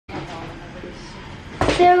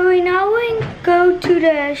So we now go to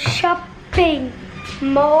the shopping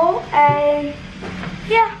mall and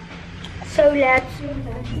yeah. So let's.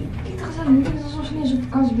 Het gaat niet alsof ze niet eens op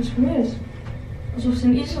vakantie best goed is. Alsof ze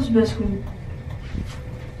in Island best goed.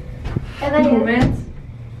 En dan moment.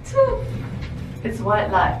 It's white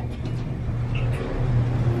light.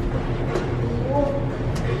 Oh,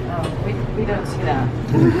 we don't see that.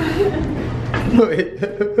 Wait.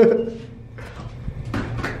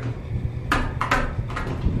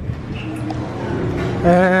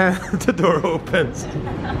 The door opens.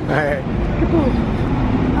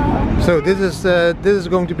 So this is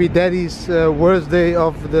going to be Daddy's worst day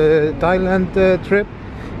of the Thailand trip,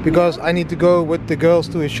 because I need to go with the girls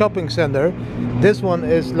to a shopping center. This one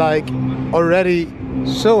is like already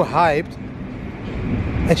so hyped,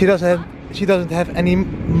 and she doesn't have any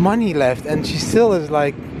money left, and she still is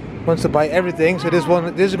like wants to buy everything. So this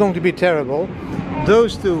is going to be terrible.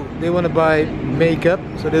 Those two, they want to buy makeup,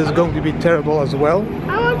 so this is going to be terrible as well.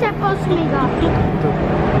 I want to have also makeup.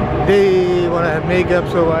 They want to have makeup,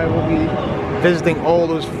 so I will be visiting all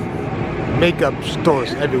those makeup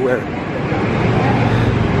stores everywhere.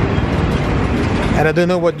 And I don't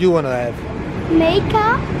know what you want to have.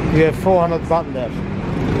 Makeup? You have 400 baht left.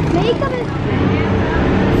 Makeup is...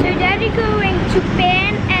 So Daddy going to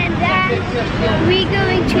Pan, and then we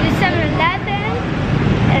going to the 7-Eleven,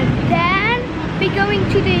 and then we going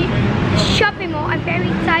to the shopping mall. I'm very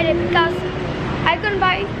excited because I'm gonna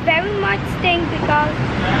buy very much things because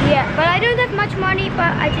yeah, but I don't have much money,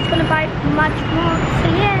 but I just gonna buy much more. So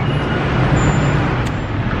yeah.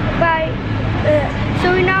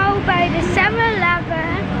 So we now buy the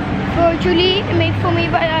 7-Eleven for Julie and maybe for me,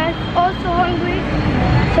 but I'm also hungry.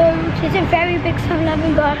 So it's a very big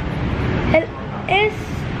 7-Eleven, but it is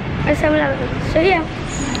a 7-Eleven. So yeah,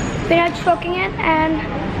 we're now just walking in and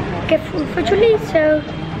get food for Julie. So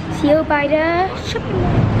see you by the shopping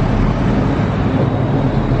mall.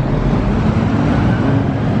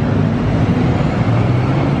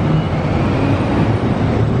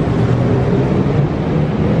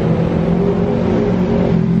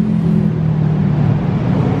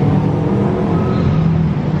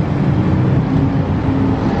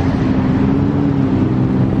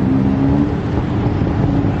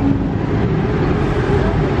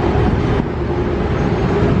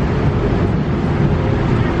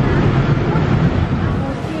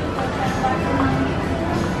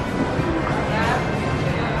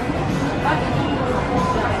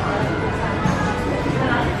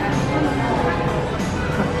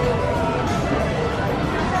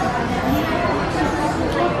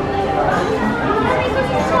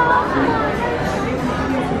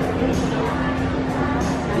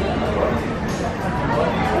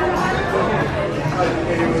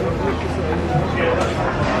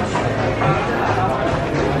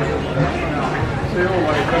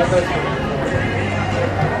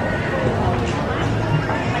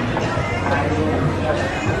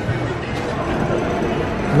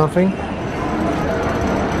 Nothing?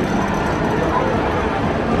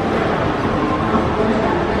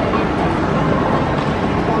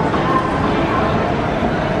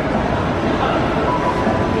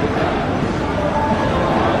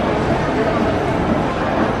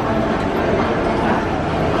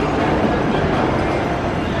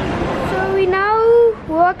 So we now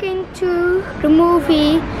walking to the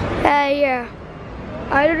movie. Yeah,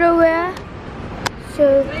 I don't know where.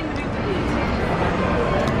 So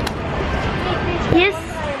yes,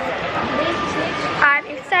 I'm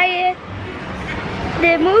excited.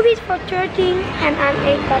 The movie's for 13 and I'm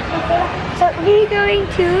 8. So we're going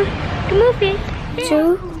to the movie.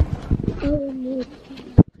 To our movie.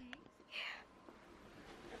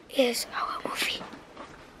 Yes, our movie.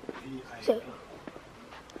 So I'm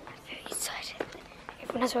very excited.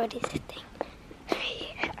 Everyone's already sitting.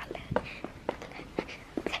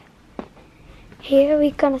 Here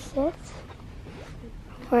we're gonna sit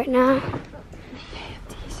right now.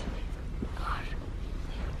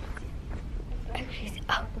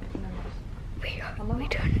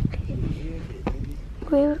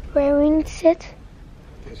 Where we need to sit?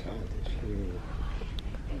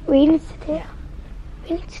 We need to sit here.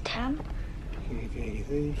 We need to sit here.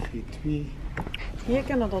 Hier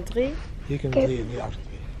kunnen er 3. Hier kunnen er 3 en hier achter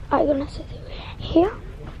 2. I'm gonna sit here.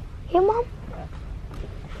 Here, Mom?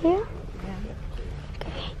 Here?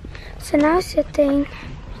 Okay. So now sitting.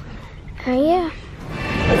 Yeah.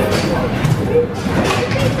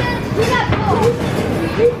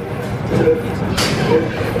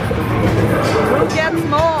 Who gets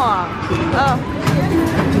more? Oh.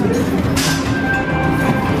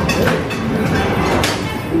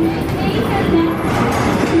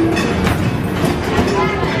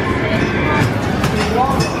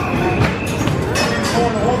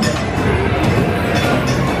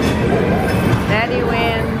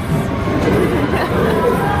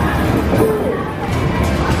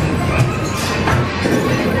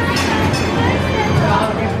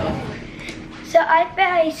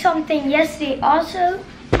 buy something yesterday also.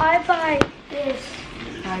 I buy this.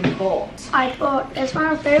 I bought this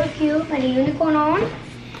one, very cute, with a unicorn on.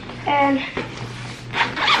 And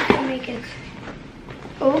I make it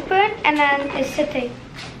open and then it's sitting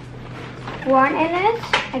one in it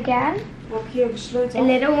again. A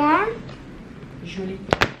little one.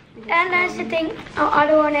 And then sitting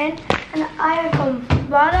another one in. And I have a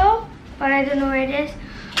bottle, but I don't know where it is.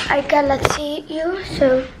 I cannot see you,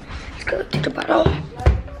 so let's go to the bottle.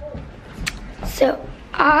 So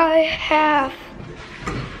I have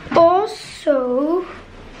also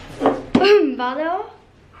bottle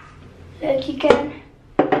that you can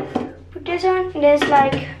put this on. There's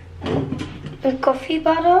like a coffee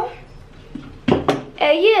bottle.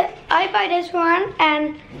 Yeah, I buy this one,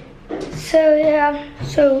 and so yeah,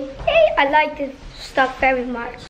 so hey, I like this stuff very much.